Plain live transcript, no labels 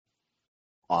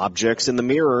Objects in the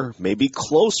mirror may be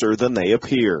closer than they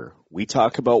appear. We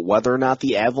talk about whether or not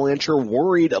the Avalanche are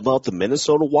worried about the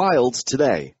Minnesota Wild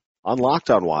today on Locked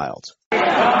On Wild.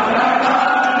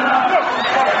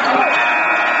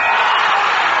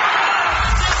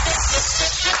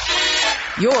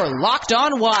 You're Locked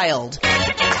On Wild.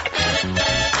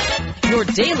 Your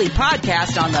daily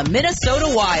podcast on the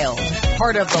Minnesota Wild.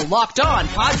 Part of the Locked On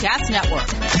Podcast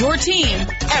Network. Your team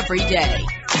every day.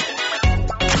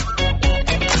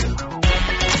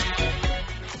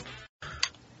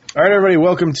 All right, everybody,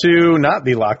 welcome to not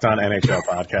the Locked On NHL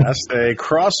podcast, a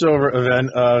crossover event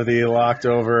of the Locked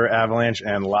Over Avalanche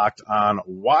and Locked On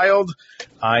Wild.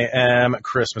 I am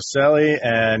Chris Maselli,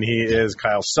 and he is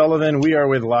Kyle Sullivan. We are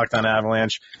with Locked On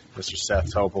Avalanche, Mr.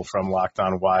 Seth Topol from Locked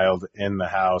On Wild in the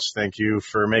house. Thank you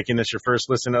for making this your first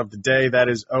listen of the day. That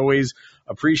is always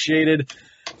appreciated.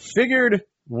 Figured,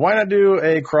 why not do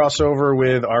a crossover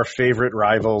with our favorite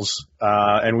rivals?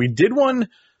 And we did one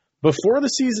before the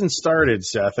season started,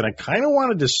 Seth, and I kind of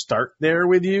wanted to start there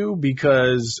with you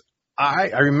because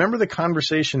I remember the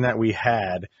conversation that we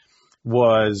had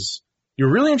was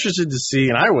you're really interested to see,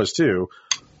 and I was too,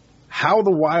 how the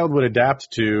Wild would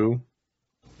adapt to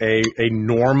a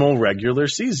normal regular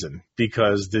season,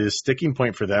 because the sticking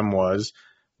point for them was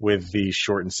with the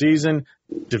shortened season,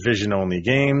 division-only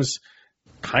games,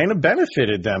 kind of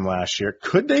benefited them last year.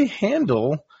 Could they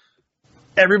handle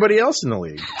everybody else in the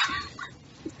league?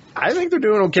 I think they're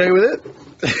doing okay with it.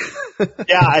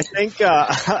 Yeah, I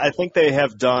think they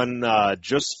have done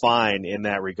just fine in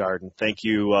that regard. And thank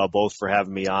you both for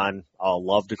having me on. I'll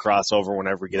love to cross over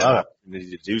whenever we get an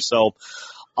opportunity to do so.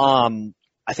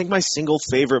 I think my single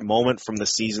favorite moment from the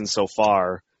season so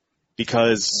far,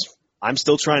 because I'm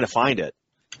still trying to find it,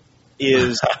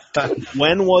 is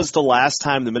when was the last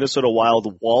time the Minnesota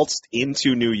Wild waltzed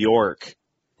into New York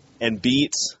and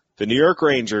beat the New York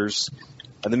Rangers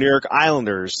and the New York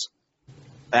Islanders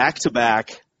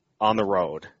back-to-back on the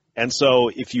road? And so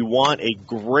if you want a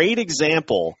great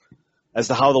example as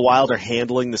to how the Wild are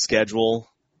handling the schedule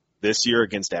this year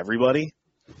against everybody,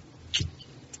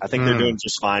 I think they're doing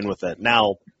just fine with it.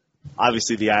 Now,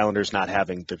 obviously the Islanders not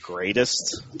having the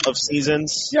greatest of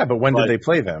seasons. Yeah, but when did they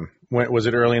play them? Was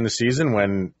it early in the season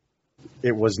when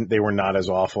they were not as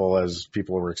awful as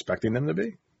people were expecting them to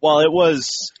be? Well, it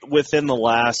was within the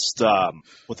last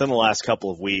couple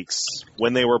of weeks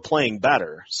when they were playing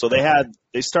better. So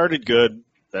they started good,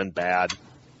 then bad,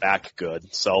 back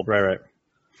good. So right.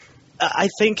 I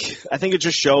think it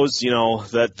just shows,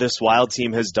 that this Wild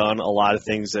team has done a lot of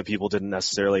things that people didn't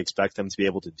necessarily expect them to be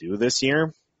able to do this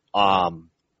year.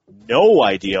 No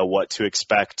idea what to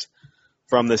expect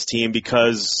from this team,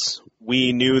 because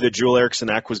we knew that Joel Eriksson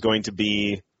Ek was going to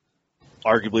be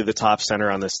arguably the top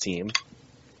center on this team.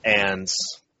 And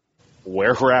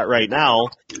where we're at right now,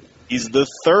 he's the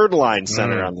third-line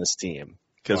center on this team,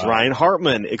 because Ryan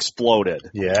Hartman exploded.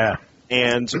 Yeah.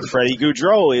 And Freddie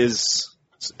Gaudreau is,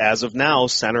 as of now,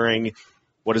 centering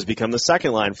what has become the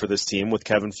second line for this team with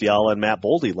Kevin Fiala and Matt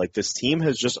Boldy. Like, this team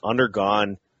has just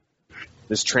undergone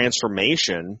this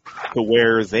transformation to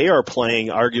where they are playing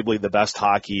arguably the best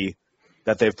hockey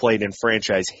that they've played in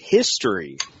franchise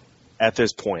history. At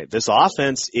this point, this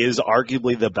offense is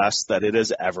arguably the best that it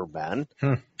has ever been.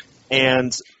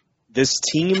 And this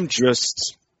team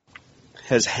just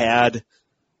has had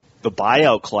the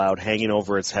buyout cloud hanging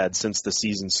over its head since the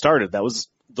season started. Those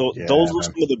were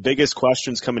some of the biggest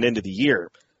questions coming into the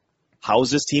year. How is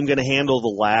this team going to handle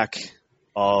the lack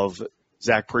of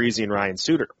Zach Parise and Ryan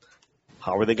Suter?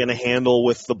 How are they going to handle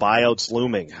with the buyouts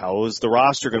looming? How is the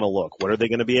roster going to look? What are they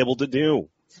going to be able to do?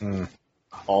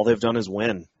 All they've done is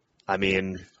win. I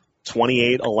mean,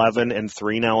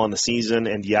 28-11-3 now on the season,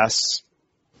 and yes,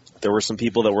 there were some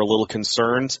people that were a little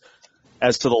concerned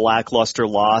as to the lackluster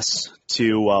loss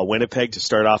to Winnipeg to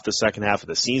start off the second half of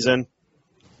the season.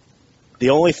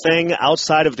 The only thing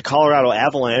outside of the Colorado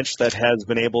Avalanche that has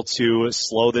been able to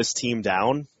slow this team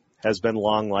down has been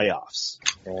long layoffs.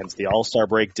 And the All-Star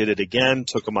break did it again,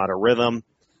 took them out of rhythm.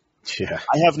 Yeah.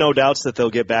 I have no doubts that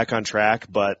they'll get back on track,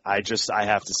 but I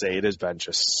have to say it has been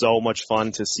just so much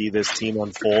fun to see this team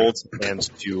unfold and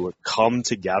to come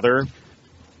together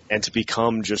and to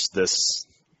become just this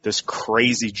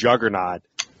crazy juggernaut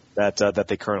that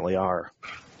they currently are.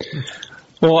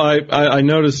 Well, I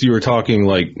noticed you were talking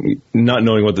like not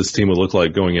knowing what this team would look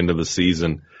like going into the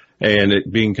season, and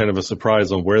it being kind of a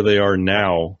surprise on where they are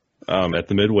now at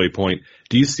the midway point.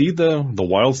 Do you see the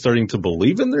Wild starting to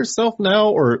believe in themselves now,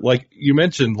 or like you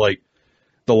mentioned, like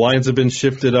the lines have been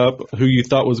shifted up? Who you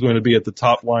thought was going to be at the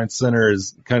top line center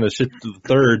is kind of shifted to the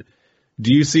third.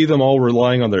 Do you see them all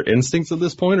relying on their instincts at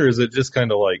this point, or is it just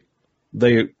kind of like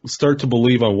they start to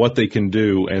believe on what they can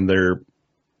do, and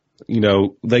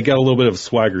they got a little bit of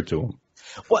swagger to them.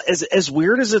 Well, as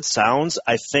weird as it sounds,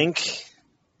 I think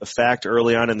the fact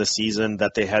early on in the season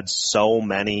that they had so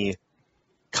many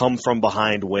come from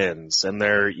behind wins, and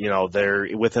they're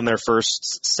within their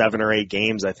first 7 or 8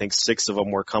 games, I think 6 of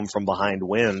them were come from behind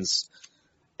wins.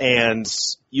 And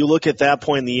you look at that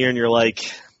point in the year and you're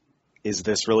like, is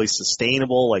this really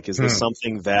sustainable? Like, is this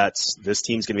something that this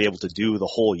team's going to be able to do the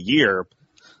whole year?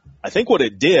 I think what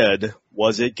it did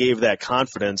was it gave that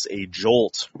confidence a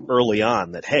jolt early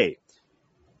on that, hey,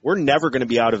 we're never going to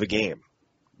be out of a game.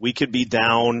 We could be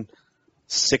down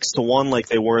 6-1 like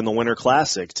they were in the Winter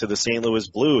Classic to the St. Louis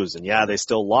Blues. And yeah, they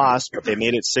still lost, but they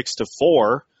made it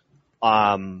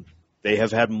 6-4. They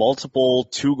have had multiple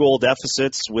 2-goal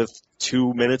deficits with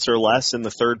 2 minutes or less in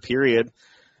the third period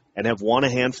and have won a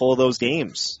handful of those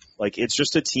games. Like, it's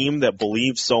just a team that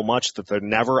believes so much that they're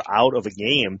never out of a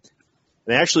game.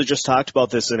 And I actually just talked about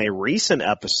this in a recent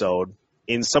episode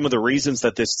in some of the reasons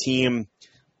that this team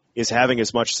is having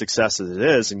as much success as it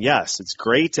is. And yes, it's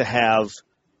great to have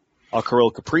a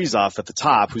Kirill Kaprizov at the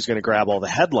top who's going to grab all the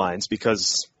headlines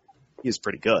because he's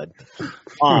pretty good.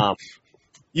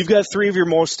 You've got 3 of your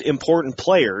most important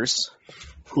players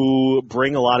who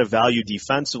bring a lot of value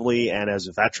defensively and as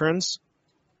veterans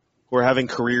who are having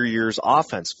career years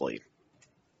offensively.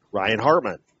 Ryan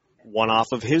Hartman, one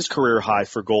off of his career high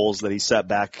for goals that he set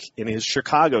back in his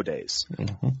Chicago days.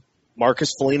 Mm-hmm.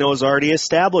 Marcus Foligno has already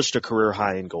established a career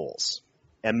high in goals.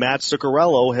 And Matt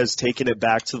Zuccarello has taken it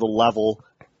back to the level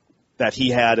that he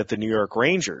had at the New York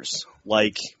Rangers.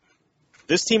 Like,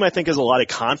 this team, I think, has a lot of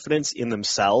confidence in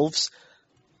themselves.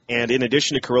 And in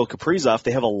addition to Kirill Kaprizov,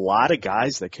 they have a lot of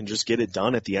guys that can just get it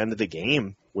done at the end of the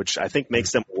game, which I think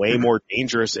makes them way more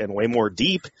dangerous and way more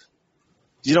deep.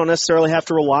 You don't necessarily have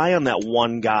to rely on that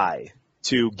one guy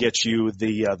to get you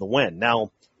the win.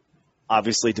 Now,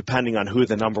 obviously, depending on who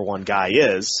the number one guy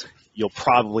is, you'll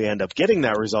probably end up getting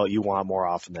that result you want more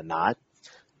often than not.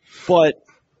 But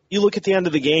you look at the end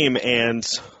of the game, and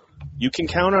you can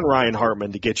count on Ryan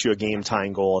Hartman to get you a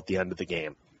game-tying goal at the end of the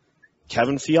game.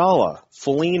 Kevin Fiala,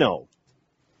 Foligno,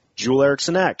 Joel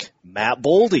Eriksson Ek, Matt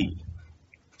Boldy,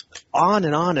 on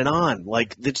and on and on.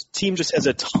 Like, the team just has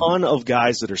a ton of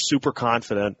guys that are super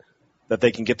confident that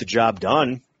they can get the job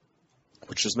done,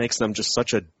 which just makes them just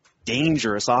such a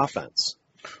dangerous offense.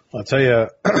 I'll tell you,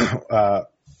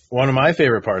 one of my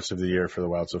favorite parts of the year for the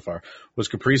Wild so far was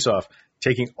Kaprizov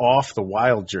taking off the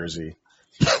Wild jersey,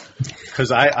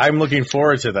 because I'm looking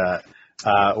forward to that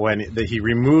when he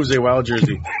removes a Wild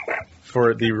jersey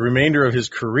for the remainder of his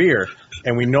career,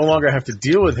 and we no longer have to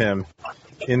deal with him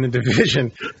in the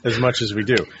division as much as we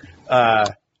do.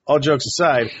 All jokes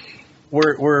aside,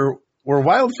 were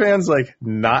Wild fans like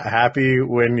not happy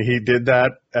when he did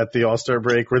that at the All-Star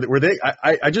break? Were they?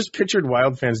 I just pictured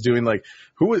Wild fans doing like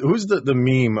who's the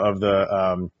meme of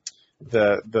the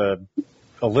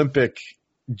Olympic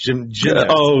gymnast?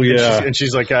 Oh yeah, and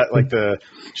she's like got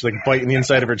she's like biting the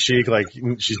inside of her cheek, like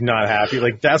she's not happy.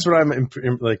 Like, that's what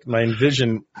like my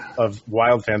envision of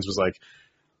Wild fans was like.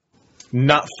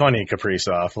 Not funny,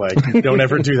 Kaprizov. Like, don't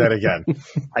ever do that again.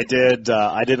 I did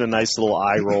a nice little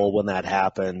eye roll when that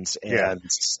happened, and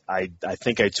I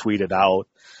think I tweeted out,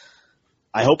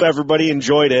 I hope everybody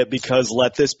enjoyed it, because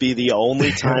let this be the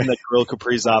only time that Kirill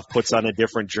Kaprizov puts on a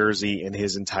different jersey in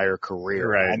his entire career.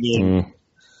 Right. I mean,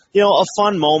 a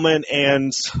fun moment,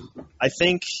 and I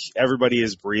think everybody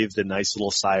has breathed a nice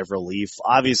little sigh of relief.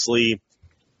 Obviously,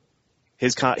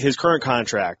 his current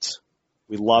contract,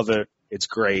 we love it. It's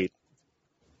great.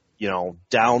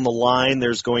 Down the line,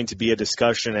 there's going to be a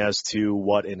discussion as to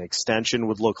what an extension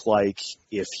would look like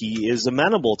if he is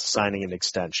amenable to signing an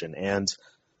extension. And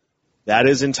that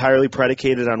is entirely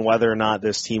predicated on whether or not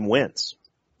this team wins.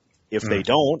 If they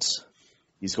don't,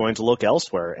 he's going to look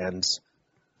elsewhere. And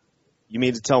you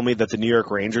mean to tell me that the New York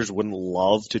Rangers wouldn't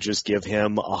love to just give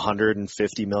him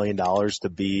 $150 million to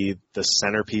be the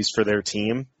centerpiece for their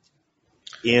team?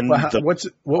 What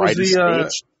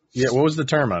was the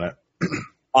term on it?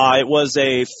 It was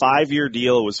a 5-year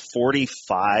deal. It was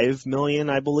 $45 million,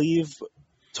 I believe,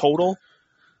 total.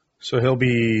 So he'll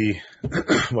be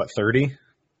 30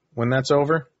 when that's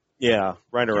over? Yeah,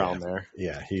 right around there.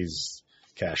 Yeah, he's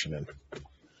cashing in.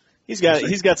 He's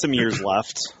got some years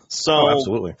left. So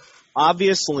absolutely.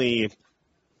 Obviously,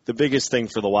 the biggest thing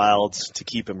for the Wild to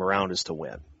keep him around is to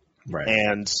win. Right.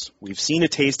 And we've seen a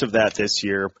taste of that this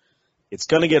year. It's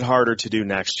going to get harder to do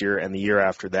next year and the year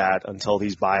after that until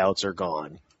these buyouts are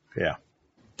gone. Yeah.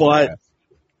 But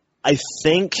I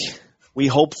think we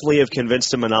hopefully have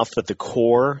convinced him enough that the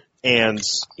core and,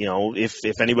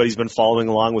 if anybody's been following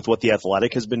along with what The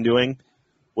Athletic has been doing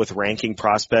with ranking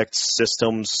prospect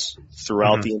systems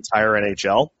throughout the entire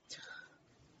NHL.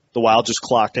 The Wild just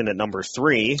clocked in at number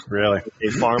 3. Really? A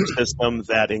farm system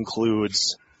that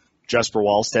includes Jesper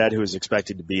Wallstad, who is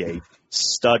expected to be a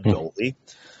stud goalie.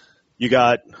 You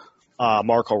got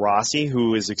Marco Rossi,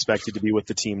 who is expected to be with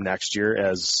the team next year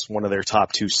as one of their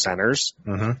top 2 centers.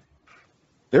 Mm-hmm.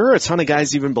 There are a ton of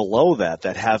guys even below that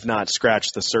have not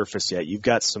scratched the surface yet. You've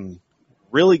got some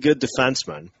really good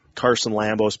defensemen, Carson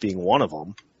Lambos being one of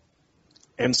them.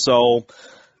 And so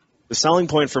the selling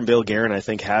point from Bill Guerin, I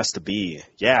think, has to be,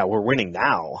 we're winning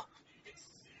now.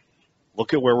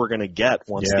 Look at where we're going to get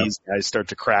once these guys start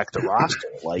to crack the roster.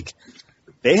 Like,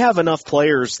 they have enough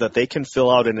players that they can fill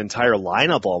out an entire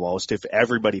lineup almost if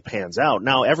everybody pans out.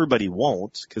 Now, everybody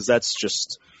won't, because that's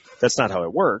not how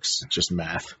it works. It's just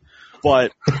math.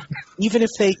 But even if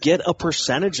they get a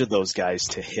percentage of those guys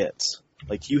to hit,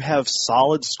 like, you have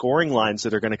solid scoring lines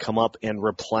that are going to come up and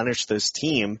replenish this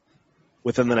team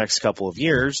within the next couple of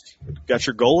years. You've got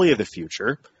your goalie of the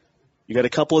future. You got a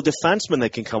couple of defensemen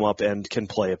that can come up and can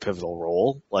play a pivotal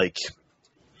role. Like,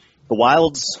 the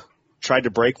Wilds tried to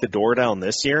break the door down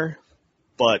this year,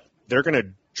 but they're going to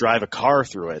drive a car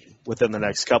through it within the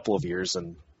next couple of years,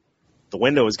 and the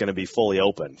window is going to be fully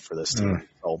open for this team.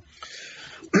 So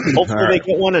hopefully they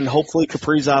get one, and hopefully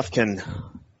Kaprizov can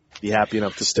be happy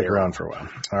enough to stick around for a while.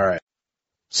 All right.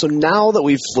 So now that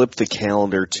we've flipped the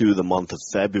calendar to the month of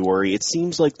February, it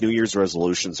seems like New Year's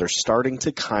resolutions are starting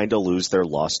to kind of lose their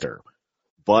luster.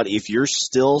 But if you're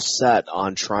still set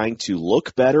on trying to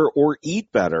look better or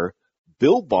eat better,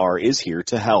 Built Bar is here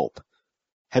to help.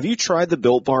 Have you tried the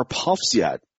Built Bar Puffs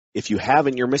yet? If you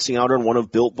haven't, you're missing out on one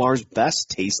of Built Bar's best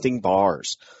tasting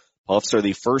bars. Puffs are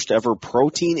the first ever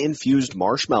protein-infused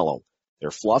marshmallow.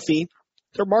 They're fluffy,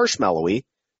 they're marshmallowy,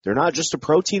 they're not just a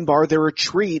protein bar, they're a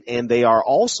treat, and they are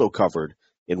also covered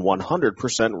in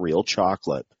 100% real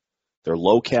chocolate. They're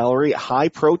low-calorie,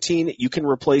 high-protein. You can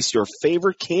replace your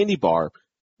favorite candy bar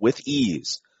with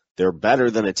ease. They're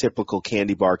better than a typical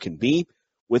candy bar can be,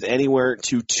 with anywhere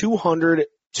to 200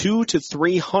 to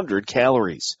 300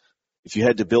 calories. If you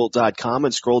head to Built.com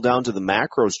and scroll down to the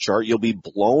macros chart, you'll be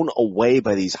blown away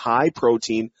by these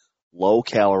high-protein,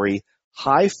 low-calorie,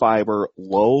 high-fiber,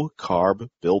 low-carb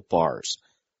Built Bars.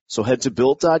 So head to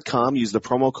Built.com, use the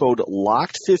promo code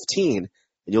LOCKED15, and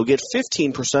you'll get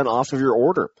 15% off of your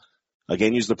order.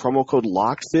 Again, use the promo code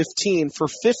LOCKED15 for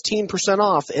 15%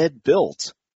 off at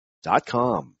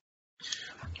Built.com.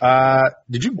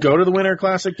 Did you go to the Winter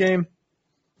Classic game?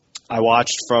 I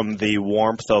watched from the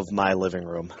warmth of my living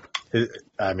room.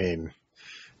 I mean,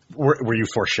 were you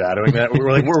foreshadowing that?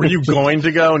 Were you going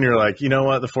to go? And you're like, you know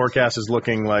what? The forecast is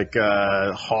looking like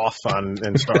Hoth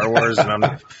in Star Wars,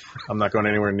 and I'm not going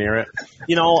anywhere near it.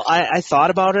 You know, I thought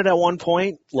about it at one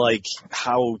point, like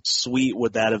how sweet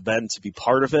would that have been to be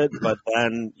part of it? But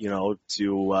then, you know,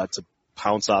 to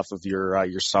pounce off of your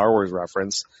Star Wars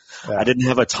reference, I didn't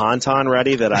have a tauntaun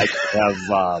ready that I could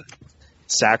have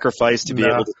sacrificed to be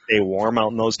able to stay warm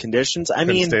out in those conditions. I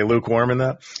mean, stay lukewarm in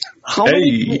that. How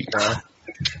many?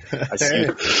 I see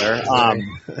you there.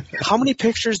 How many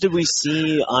pictures did we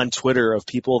see on Twitter of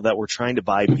people that were trying to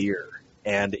buy beer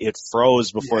and it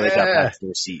froze before they got back to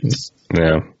their seats?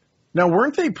 Yeah. Now,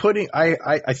 weren't they putting?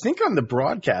 I think on the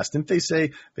broadcast, didn't they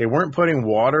say they weren't putting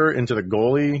water into the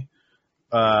goalie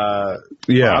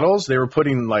bottles? They were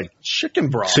putting like chicken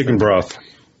broth. Chicken broth.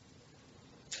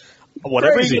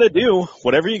 Whatever you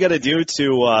got to do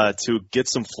to get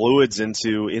some fluids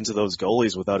into those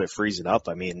goalies without it freezing up.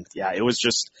 I mean, yeah, it was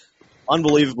just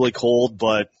unbelievably cold,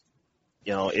 but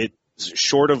you know, it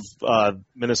short of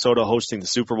Minnesota hosting the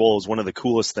Super Bowl is one of the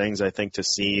coolest things I think to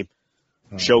see,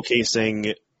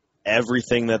 showcasing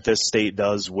everything that this state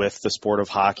does with the sport of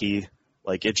hockey.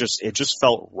 Like it just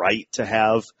felt right to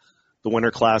have the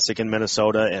Winter Classic in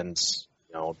Minnesota, and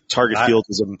you know, Target Field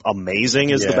is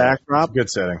amazing as the backdrop. Good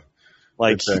setting.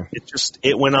 Like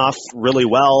it went off really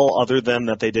well, other than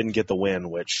that they didn't get the win,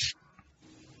 which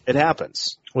it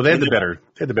happens. Well, they had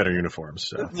the better uniforms.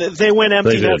 So. They went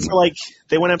empty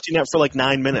net for like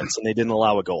 9 minutes, and they didn't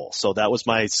allow a goal. So that was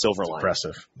my silver line.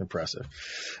 Impressive.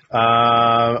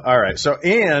 All right. So,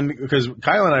 and because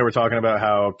Kyle and I were talking about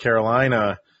how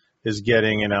Carolina is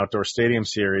getting an outdoor stadium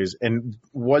series, and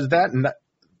was that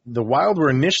the Wild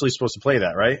were initially supposed to play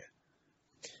that, right?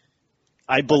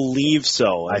 I believe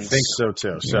so. I think so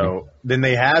too. So then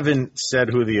they haven't said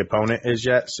who the opponent is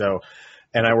yet. So,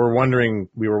 and we were wondering,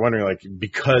 like,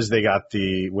 because they got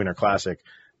the Winter Classic,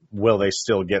 will they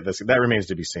still get this? That remains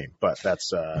to be seen. But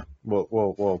that's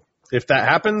we'll if that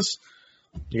happens,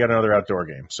 you got another outdoor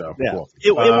game. So yeah. cool.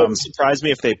 It wouldn't surprise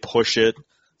me if they push it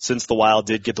since the Wild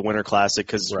did get the Winter Classic,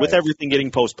 because with everything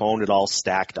getting postponed, it all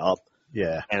stacked up.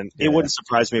 Yeah. And it wouldn't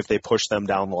surprise me if they push them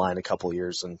down the line a couple of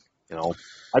years, and,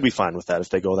 I'd be fine with that if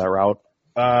they go that route.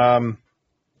 A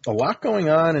lot going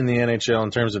on in the NHL in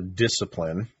terms of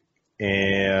discipline,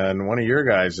 and one of your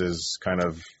guys is kind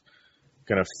of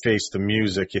going to face the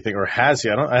music, you think, or has he?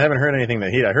 I haven't heard anything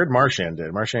that I heard Marchand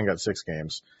did. Marchand got 6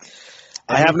 games.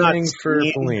 I have not for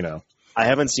Foligno. I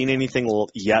haven't seen anything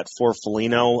yet for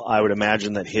Foligno. I would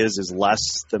imagine that his is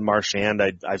less than Marchand.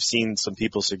 I've seen some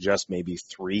people suggest maybe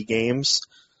 3 games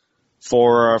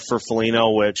for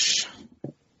Foligno, which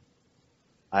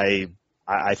I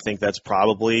think that's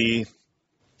probably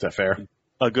fair?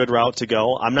 A good route to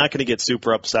go. I'm not going to get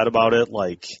super upset about it.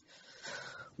 Like,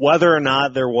 whether or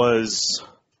not there was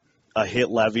a hit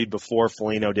levied before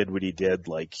Foligno did what he did,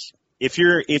 like, if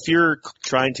you're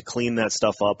trying to clean that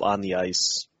stuff up on the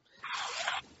ice,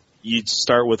 you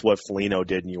start with what Foligno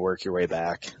did and you work your way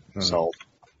back. Mm-hmm. So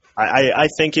I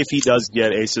think if he does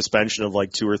get a suspension of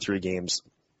like 2 or 3 games,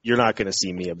 you're not going to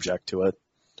see me object to it.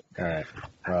 All right.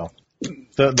 Well,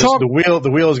 the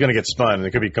wheel is going to get spun.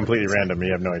 It could be completely random.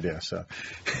 You have no idea. So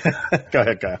go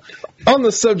ahead, Kyle. On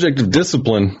the subject of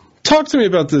discipline, talk to me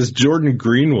about this Jordan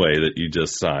Greenway that you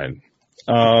just signed.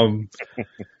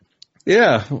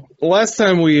 Yeah, last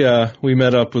time we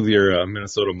met up with your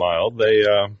Minnesota Mild, they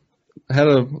had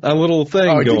a little thing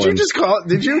going. Did you just call?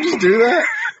 Did you just do that?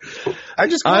 I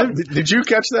just called. Did you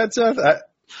catch that, Seth?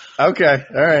 Okay,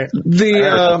 all right.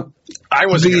 I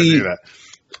wasn't going to do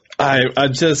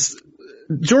that.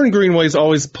 Jordan Greenway's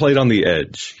always played on the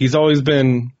edge. He's always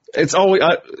been. It's always,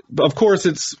 of course,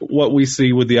 it's what we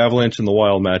see with the Avalanche and the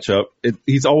Wild matchup.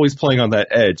 He's always playing on that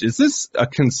edge. Is this a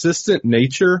consistent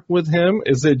nature with him?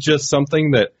 Is it just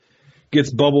something that gets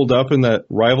bubbled up in that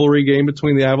rivalry game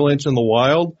between the Avalanche and the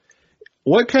Wild?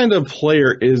 What kind of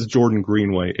player is Jordan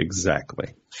Greenway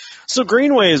exactly? So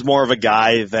Greenway is more of a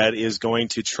guy that is going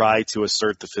to try to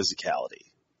assert the physicality,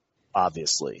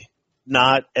 obviously.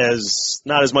 Not as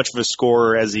much of a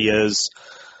scorer as he is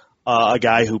a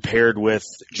guy who paired with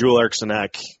Joel Eriksson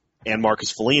Ek and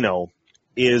Marcus Foligno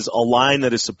is a line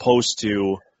that is supposed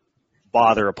to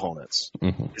bother opponents,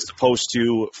 is supposed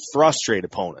to frustrate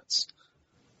opponents.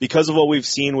 Because of what we've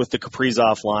seen with the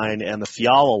Kaprizov line and the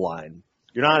Fiala line,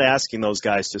 you're not asking those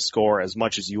guys to score as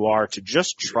much as you are to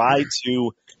just try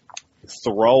to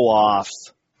throw off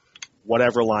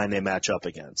whatever line they match up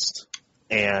against.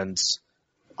 And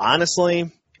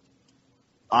honestly,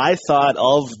 I thought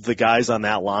of the guys on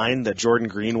that line that Jordan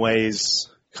Greenway's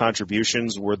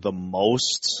contributions were the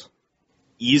most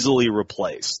easily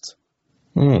replaced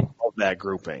of that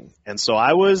grouping. And so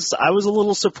I was a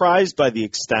little surprised by the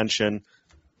extension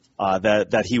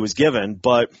that he was given,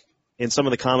 but in some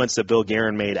of the comments that Bill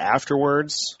Guerin made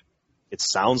afterwards, it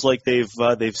sounds like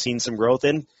they've seen some growth.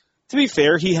 And to be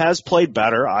fair, he has played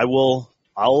better.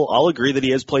 I'll agree that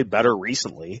he has played better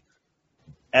recently.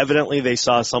 Evidently, they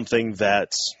saw something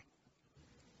that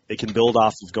they can build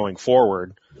off of going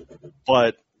forward.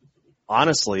 But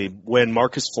honestly, when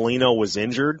Marcus Foligno was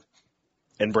injured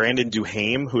and Brandon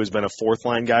Duhaime, who has been a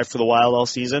fourth-line guy for the Wild all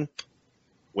season,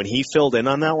 when he filled in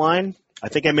on that line, I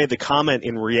think I made the comment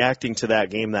in reacting to that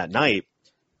game that night,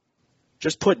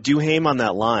 just put Duhaime on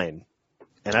that line,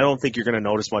 and I don't think you're going to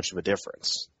notice much of a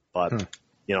difference. But,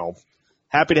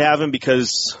 happy to have him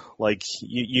because, like,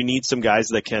 you need some guys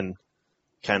that can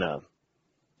kind of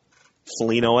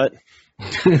Foligno it.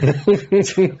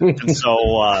 And so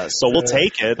we'll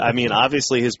take it. I mean,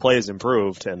 obviously his play has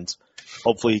improved, and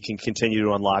hopefully he can continue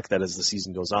to unlock that as the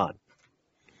season goes on.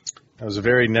 That was a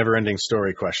very never-ending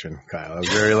story question, Kyle. It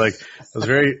was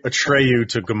very Atreyu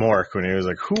to Gamork when he was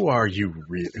like, "Who are you?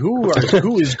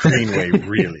 Who is Greenway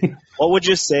really?" What would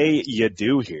you say you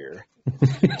do here?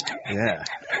 Yeah,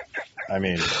 I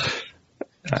mean,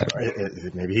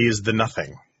 maybe he is the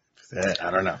nothing. I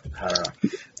don't know.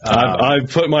 I've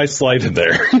put my slide in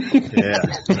there. Yeah.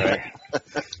 Right.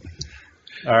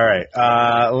 All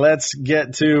right. Let's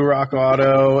get to Rock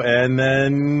Auto and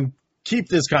then keep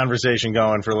this conversation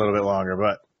going for a little bit longer.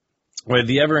 But with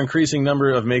the ever-increasing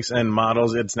number of makes and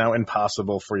models, it's now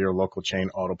impossible for your local chain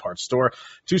auto parts store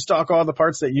to stock all the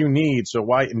parts that you need. So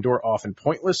why endure often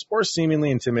pointless or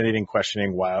seemingly intimidating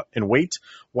questioning while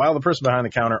the person behind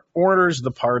the counter orders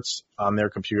the parts on their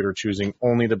computer, choosing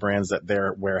only the brands that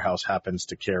their warehouse happens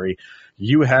to carry?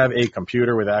 You have a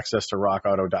computer with access to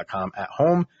rockauto.com at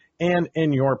home and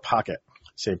in your pocket.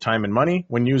 Save time and money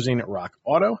when using Rock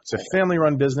Auto. It's a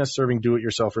family-run business serving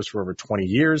do-it-yourselfers for over 20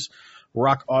 years.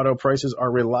 Rock Auto prices are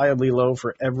reliably low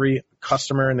for every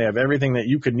customer, and they have everything that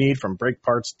you could need, from brake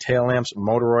parts, tail lamps,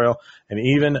 motor oil, and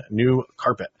even new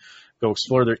carpet. Go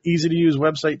explore their easy-to-use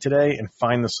website today and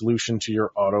find the solution to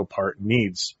your auto part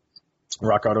needs.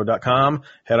 RockAuto.com.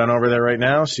 Head on over there right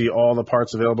now. See all the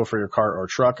parts available for your car or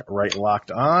truck right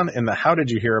locked on in the How Did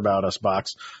You Hear About Us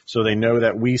box, so they know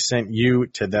that we sent you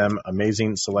to them.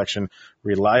 Amazing selection,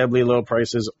 reliably low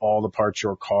prices, all the parts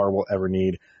your car will ever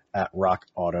need at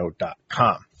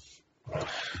RockAuto.com.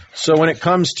 So when it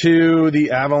comes to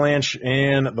the Avalanche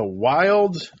and the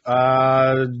Wild,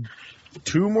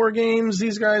 2 more games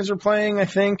these guys are playing, I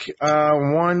think.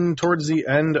 One towards the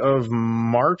end of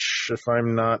March, if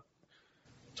I'm not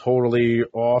totally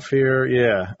off here.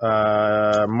 Yeah.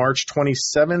 March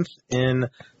 27th in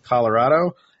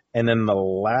Colorado. And then the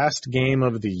last game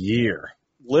of the year.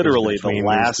 Literally the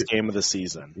last game of the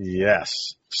season.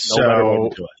 Yes.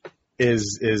 No so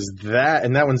is that,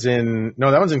 and that one's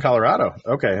in Colorado.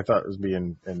 Okay. I thought it was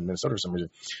in Minnesota for some reason.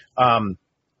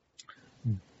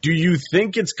 Do you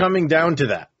think it's coming down to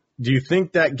that? Do you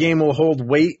think that game will hold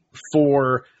weight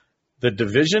for the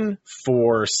division,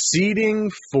 for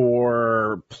seeding,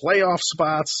 for playoff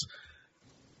spots?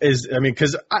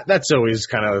 Because that's always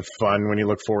kind of fun when you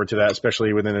look forward to that,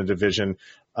 especially within a division.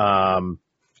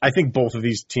 I think both of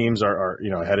these teams are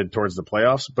headed towards the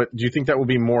playoffs. But do you think that will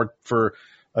be more for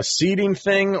a seeding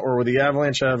thing, or will the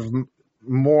Avalanche have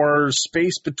more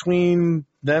space between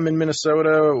them and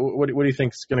Minnesota? What do you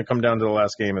think is going to come down to the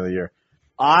last game of the year?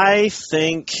 I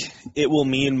think it will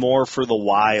mean more for the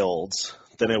Wild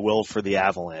than it will for the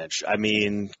Avalanche. I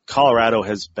mean, Colorado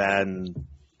has been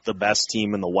the best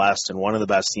team in the West and one of the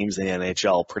best teams in the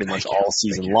NHL pretty much all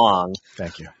season long.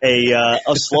 Thank you. A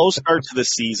slow start to the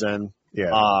season,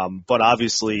 but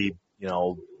obviously,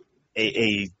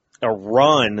 a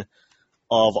run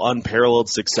of unparalleled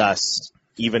success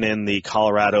even in the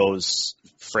Colorado's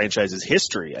franchise's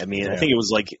history. I mean, I think it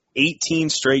was like 18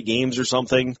 straight games or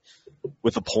something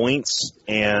with the points,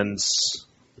 and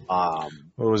it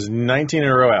was 19 in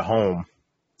a row at home.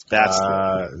 That's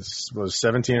was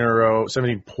 17 in a row,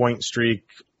 17-point streak,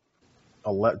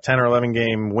 10 or 11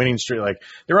 game winning streak. Like,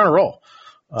 they were on a roll.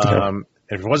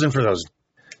 If it wasn't for those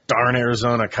darn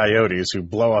Arizona Coyotes who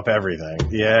blow up everything,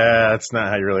 that's not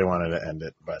how you really wanted to end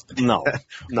it. But no,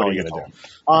 what are you gonna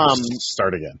do?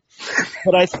 Start again.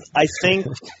 But I think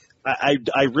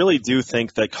I really do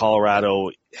think that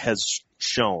Colorado has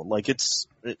shown, like, it's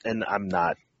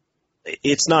not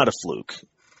a fluke.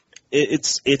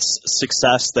 It's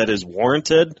success that is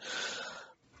warranted.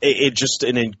 It just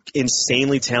an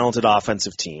insanely talented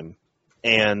offensive team,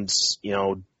 and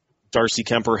Darcy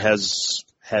Kemper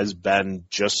has been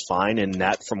just fine in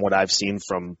net from what I've seen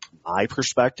from my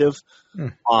perspective.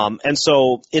 And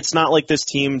so it's not like this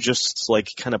team just like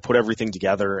kind of put everything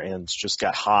together and just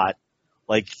got hot.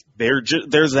 Like, they're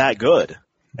that good.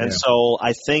 And so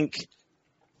I think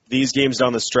these games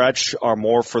down the stretch are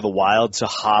more for the Wild to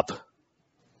hop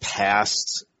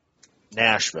past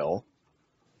Nashville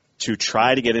to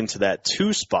try to get into that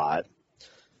 2 spot.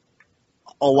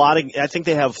 I think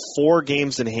they have 4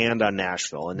 games in hand on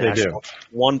Nashville, and Nashville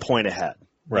 1 point ahead.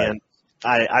 Right. And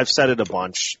I've said it a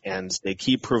bunch, and they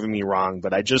keep proving me wrong,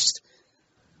 but I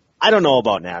don't know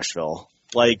about Nashville.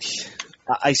 Like,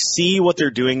 I see what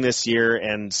they're doing this year,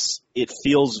 and it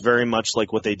feels very much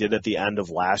like what they did at the end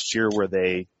of last year, where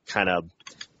they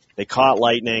caught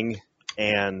lightning,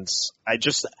 and I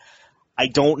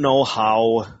don't know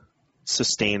how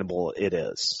sustainable it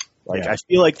is. Like, I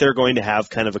feel like they're going to have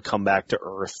kind of a comeback to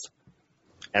earth,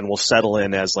 and will settle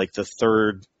in as like the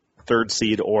third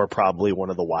seed or probably one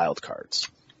of the wild cards.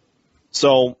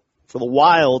 So for the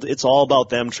Wild, it's all about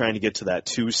them trying to get to that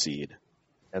 2 seed.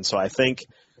 And so I think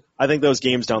those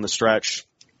games down the stretch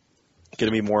are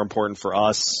going to be more important for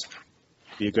us.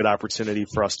 Be a good opportunity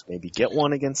for us to maybe get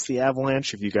one against the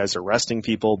Avalanche if you guys are resting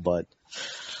people, but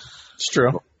it's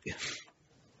true.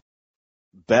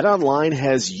 BetOnline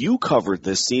has you covered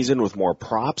this season with more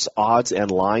props, odds,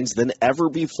 and lines than ever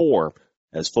before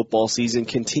as football season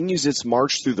continues its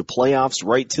march through the playoffs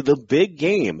right to the big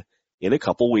game in a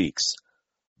couple weeks.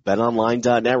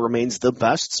 BetOnline.net remains the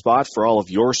best spot for all of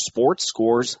your sports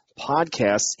scores,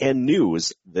 podcasts, and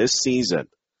news this season.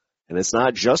 And it's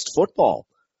not just football.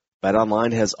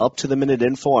 BetOnline has up-to-the-minute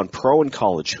info on pro and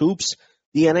college hoops,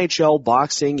 the NHL,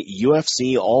 boxing,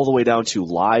 UFC, all the way down to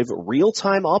live,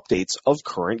 real-time updates of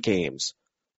current games.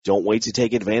 Don't wait to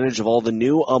take advantage of all the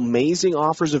new, amazing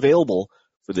offers available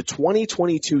for the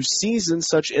 2022 season,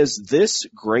 such as this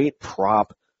great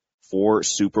prop for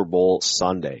Super Bowl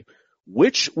Sunday.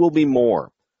 Which will be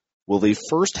more? Will the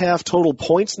first half total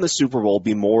points in the Super Bowl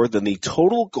be more than the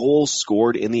total goals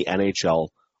scored in the NHL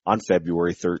on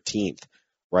February 13th?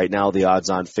 Right now, the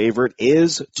odds-on favorite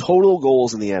is total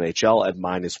goals in the NHL at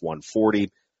 -140,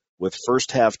 with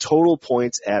first half total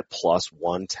points at plus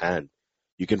 110.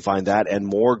 You can find that and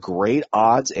more great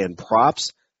odds and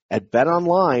props at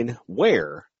BetOnline,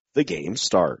 where the game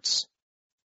starts.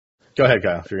 Go ahead,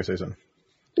 Kyle, if you're going to say something.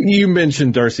 You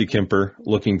mentioned Darcy Kemper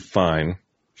looking fine,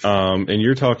 and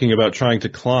you're talking about trying to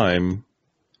climb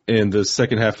in the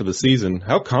second half of the season.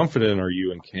 How confident are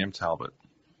you in Cam Talbot?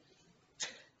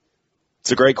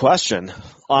 It's a great question.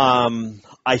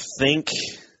 I think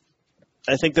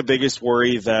the biggest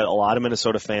worry that a lot of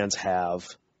Minnesota fans have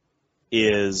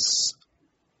is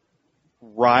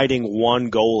riding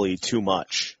one goalie too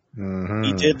much.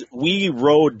 Mm-hmm. We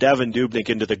rode Devin Dubnyk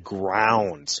into the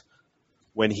ground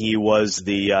when he was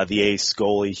the ace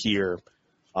goalie here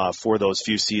for those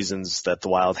few seasons that the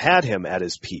Wild had him at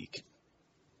his peak.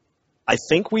 I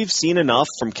think we've seen enough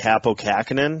from Kaapo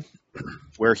Kähkönen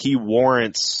where he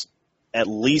warrants at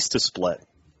least a split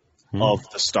of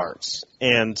the starts.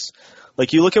 And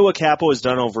like you look at what Kaapo has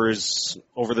done over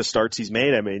the starts he's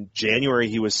made. I mean, January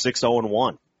he was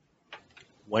 6-0-1.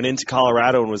 Went into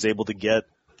Colorado and was able to get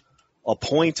a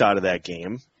point out of that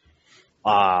game.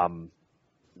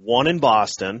 Won in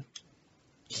Boston.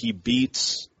 He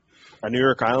beat a New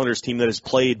York Islanders team that has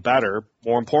played better.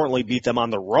 More importantly, beat them on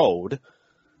the road.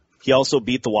 He also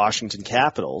beat the Washington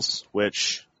Capitals,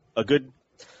 which a good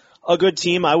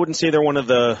team. I wouldn't say they're one of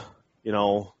the,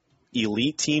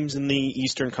 elite teams in the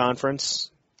Eastern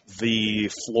Conference. The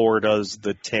Floridas,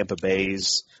 the Tampa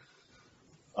Bays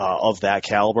of that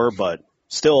caliber, but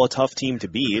still a tough team to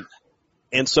beat.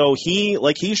 And so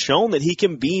he's shown that he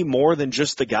can be more than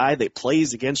just the guy that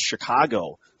plays against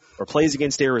Chicago or plays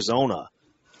against Arizona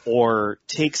or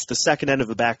takes the second end of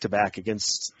a back-to-back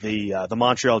against the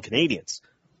Montreal Canadiens.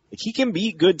 Like, he can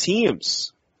beat good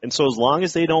teams. And so as long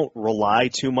as they don't rely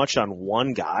too much on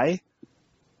one guy,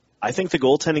 I think the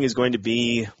goaltending is going to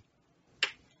be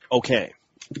okay.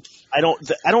 I don't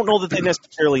know that they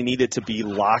necessarily need it to be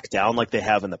locked down like they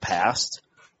have in the past.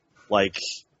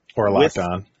 Or locked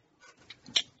on.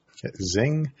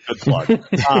 Zing. Good plug.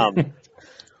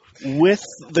 With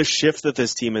the shift that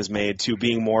this team has made to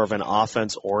being more of an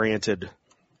offense-oriented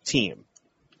team,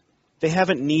 they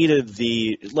haven't needed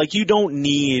you don't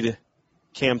need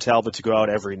Cam Talbot to go out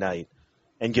every night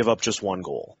and give up just one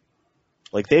goal.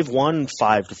 Like, they've won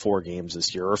 5-4 games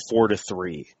this year, or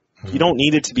 4-3. You don't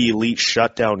need it to be elite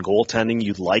shutdown goaltending.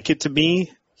 You'd like it to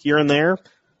be here and there,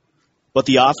 but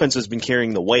the offense has been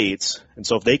carrying the weight, and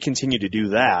so if they continue to do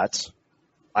that,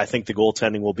 I think the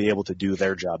goaltending will be able to do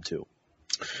their job too.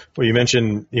 Well, you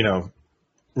mentioned,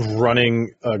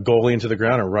 running a goalie into the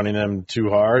ground or running them too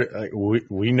hard.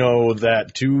 We know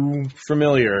that too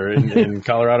familiar in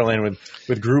Colorado land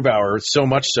with Grubauer, so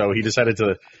much so he decided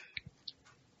to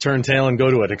turn tail and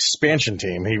go to an expansion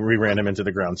team. He ran him into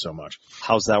the ground so much.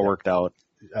 How's that worked out?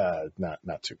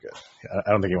 Not too good.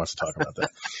 I don't think he wants to talk about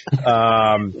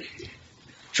that.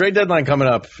 Trade deadline coming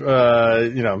up, still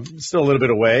a little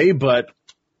bit away, but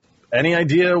any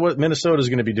idea what Minnesota is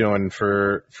going to be doing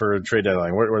for trade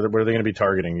deadline? Where are they going to be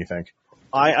targeting, you think?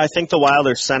 I think the Wild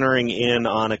are centering in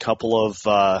on a couple of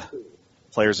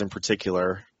players in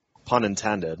particular, pun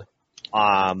intended.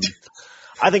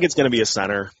 I think it's going to be a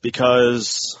center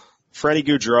because Freddie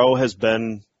Gaudreau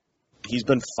he's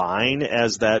been fine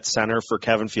as that center for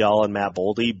Kevin Fiala and Matt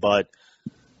Boldy, but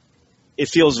it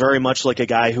feels very much like a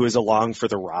guy who is along for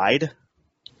the ride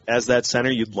as that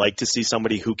center. You'd like to see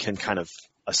somebody who can kind of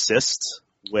assist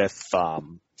with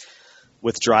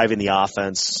driving the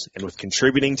offense and with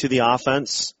contributing to the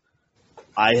offense.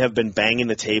 I have been banging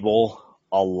the table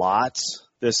a lot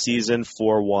this season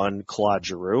for one Claude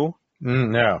Giroux.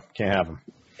 No, can't have him.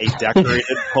 A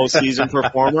decorated postseason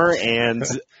performer and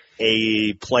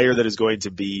a player that is going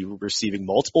to be receiving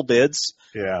multiple bids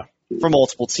from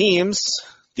multiple teams.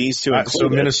 These two included. So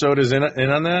Minnesota's in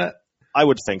on that? I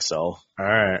would think so. All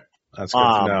right. That's good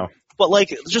to know. But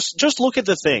just look at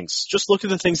the things. Just look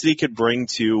at the things that he could bring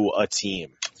to a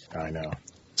team. I know.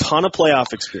 Ton of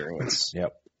playoff experience.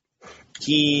 Yep.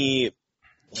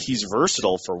 He's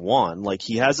versatile for one.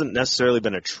 He hasn't necessarily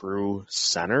been a true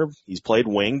center. He's played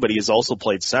wing, but he has also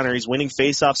played center. He's winning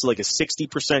faceoffs at a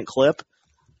 60% clip,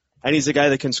 and he's a guy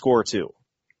that can score too.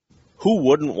 Who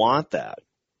wouldn't want that?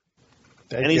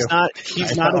 He's not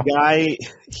a guy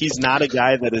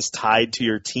that is tied to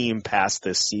your team past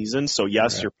this season. So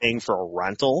yes, You're paying for a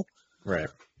rental. Right.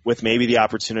 With maybe the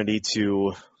opportunity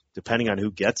to, depending on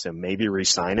who gets him, maybe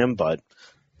re-sign him, but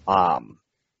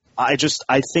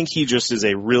I think he just is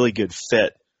a really good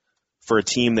fit for a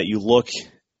team that you look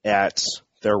at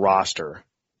their roster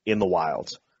in the Wild.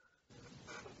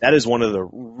 That is one of the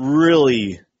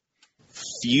really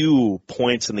few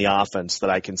points in the offense that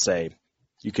I can say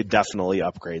you could definitely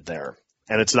upgrade there.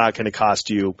 And it's not going to cost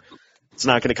you. It's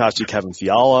not going to cost you Kevin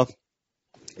Fiala.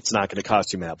 It's not going to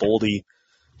cost you Matt Boldy.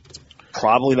 It's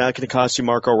probably not going to cost you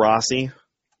Marco Rossi.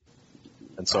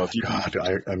 And so, if you,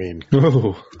 I mean,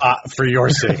 for your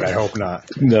sake, I hope not.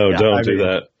 No, don't do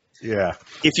that. Yeah.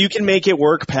 If you can make it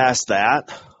work past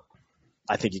that,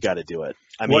 I think you got to do it.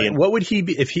 I mean, what would he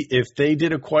be if they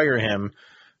did acquire him?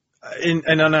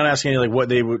 And I'm not asking you like what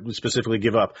they would specifically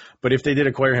give up, but if they did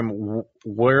acquire him,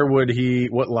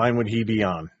 what line would he be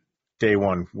on day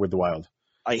one with the Wild?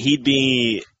 He'd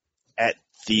be at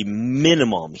the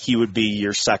minimum. He would be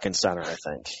your second center, I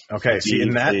think. Okay, see,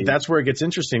 and that's where it gets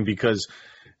interesting because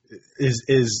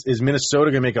is Minnesota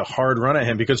going to make a hard run at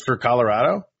him? Because for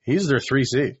Colorado, he's their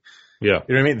 3C. Yeah,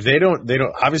 you know what I mean. They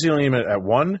don't obviously don't need him at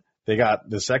 1. They got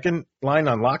the second line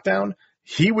on lockdown.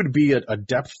 He would be a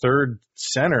depth third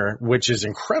center, which is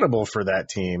incredible for that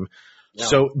team. Yeah.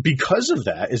 So because of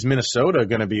that, is Minnesota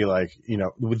going to be like,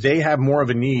 would they have more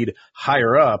of a need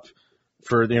higher up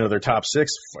for, their top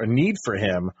 6, a need for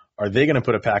him? Are they going to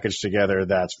put a package together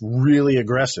that's really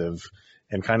aggressive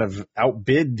and kind of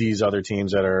outbid these other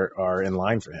teams that are in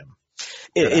line for him?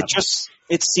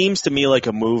 It seems to me like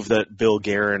a move that Bill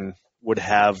Guerin would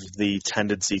have the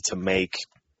tendency to make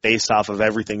based off of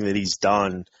everything that he's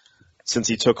done since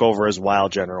he took over as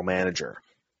Wild general manager.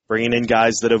 Bringing in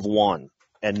guys that have won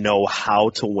and know how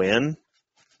to win,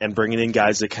 and bringing in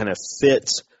guys that kind of fit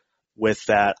with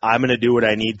that, I'm going to do what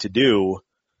I need to do,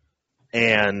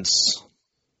 and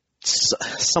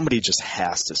somebody just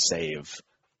has to save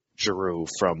Giroux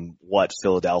from what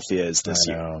Philadelphia is this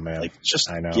year. Man.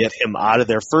 Get him out of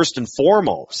there first and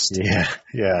foremost.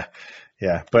 Yeah.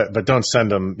 But don't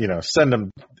send him, send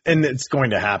him, and it's going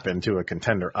to happen to a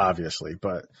contender, obviously,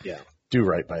 but do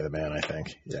right by the man, I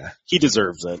think. Yeah. He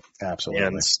deserves it. Absolutely.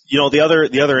 And,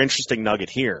 the other interesting nugget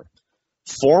here,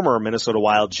 former Minnesota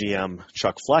Wild GM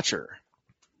Chuck Fletcher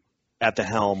at the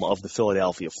helm of the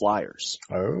Philadelphia Flyers.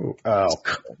 Oh.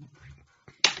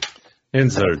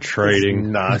 Insider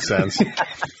trading. Nonsense.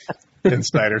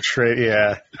 Insider trade,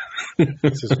 yeah.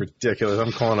 This is ridiculous.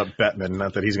 I'm calling up Bettman,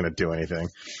 not that he's going to do anything.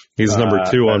 He's number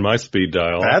 2 on my speed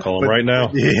dial. I'll call him right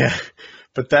now. Yeah,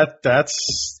 but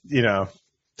that's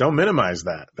don't minimize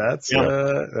that.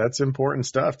 That's important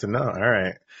stuff to know. All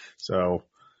right, so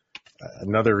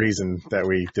another reason that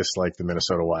we dislike the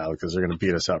Minnesota Wild, because they're going to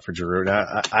beat us up for Giroux.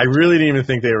 Now, I really didn't even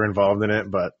think they were involved in it,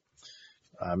 but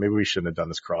maybe we shouldn't have done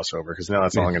this crossover, because now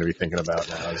that's all I'm going to be thinking about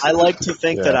now. I like to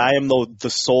think that I am the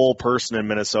sole person in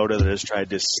Minnesota that has tried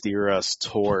to steer us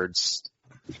towards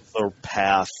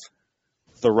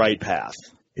the right path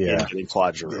in getting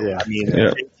Claude Giroux. Yeah. I mean,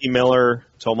 JT Miller,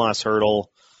 Tomas Hertl,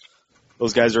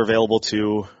 those guys are available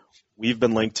too. We've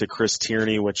been linked to Chris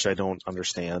Tierney, which I don't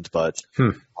understand, but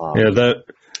that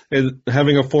is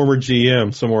having a former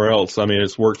GM somewhere else. I mean,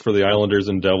 it's worked for the Islanders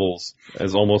and Devils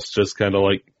as almost just kind of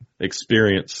like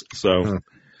experience. So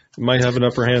might have an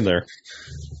upper hand there.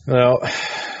 Well, we'll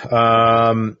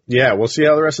see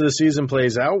how the rest of the season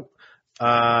plays out.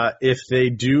 If they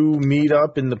do meet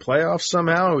up in the playoffs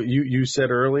somehow, you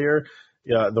said earlier,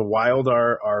 the Wild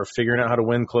are figuring out how to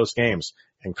win close games.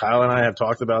 And Kyle and I have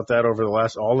talked about that over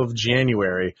all of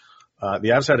January. The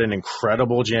Avs had an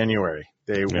incredible January.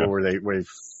 They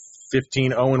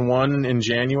 15-0-1 in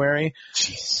January.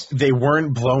 Jeez. They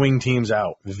weren't blowing teams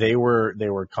out. They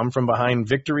were come from behind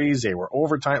victories. They were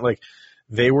overtime. Like,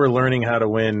 they were learning how to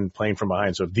win playing from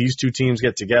behind. So if these two teams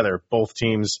get together, both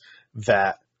teams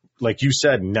that, like you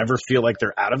said, never feel like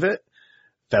they're out of it,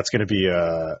 that's going to be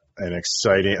an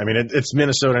exciting. I mean, it's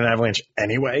Minnesota and Avalanche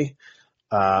anyway,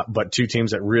 but two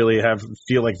teams that really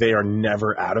feel like they are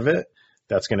never out of it.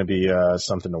 That's going to be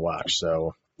something to watch.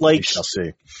 So we shall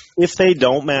see. If they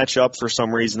don't match up for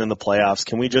some reason in the playoffs,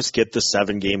 can we just get the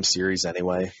 7-game series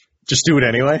anyway? Just do it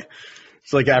anyway.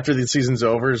 It's like after the season's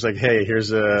over, it's like, hey,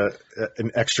 here's an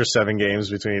extra 7 games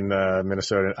between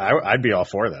Minnesota. I'd be all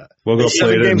for that. We'll go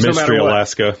play it in Mystery,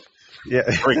 Alaska. Yeah,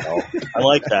 there we go. I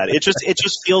like that. It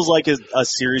just feels like a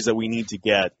series that we need to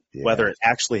get, whether it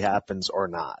actually happens or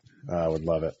not. I would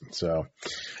love it. So,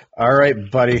 all right,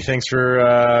 buddy. Thanks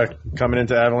for coming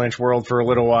into Avalanche World for a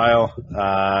little while.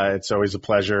 It's always a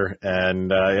pleasure. And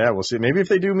we'll see. Maybe if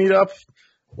they do meet up,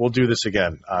 we'll do this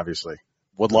again. Obviously,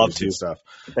 would love to. Stuff.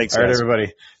 Thanks. All right, guys.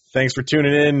 everybody. Thanks for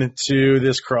tuning in to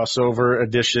this crossover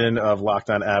edition of Locked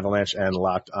On Avalanche and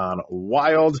Locked On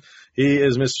Wild. He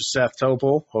is Mr. Seth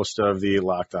Topol, host of the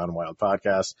Locked On Wild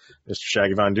podcast, Mr.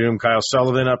 Shaggy Von Doom, Kyle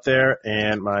Sullivan up there,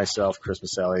 and myself, Chris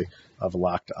Maselli of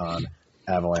Locked On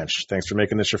Avalanche. Thanks for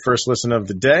making this your first listen of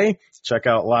the day. Check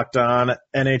out Locked On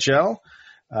NHL.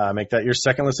 Make that your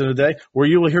second listen of the day, where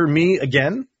you will hear me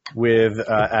again with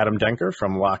Adam Denker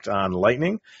from Locked On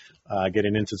Lightning.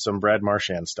 getting into some Brad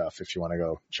Marchand stuff if you want to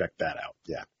go check that out.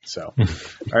 Yeah. So, all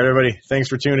right, everybody. Thanks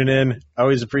for tuning in.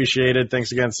 Always appreciate it.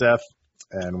 Thanks again, Seth.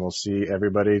 And we'll see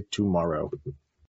everybody tomorrow.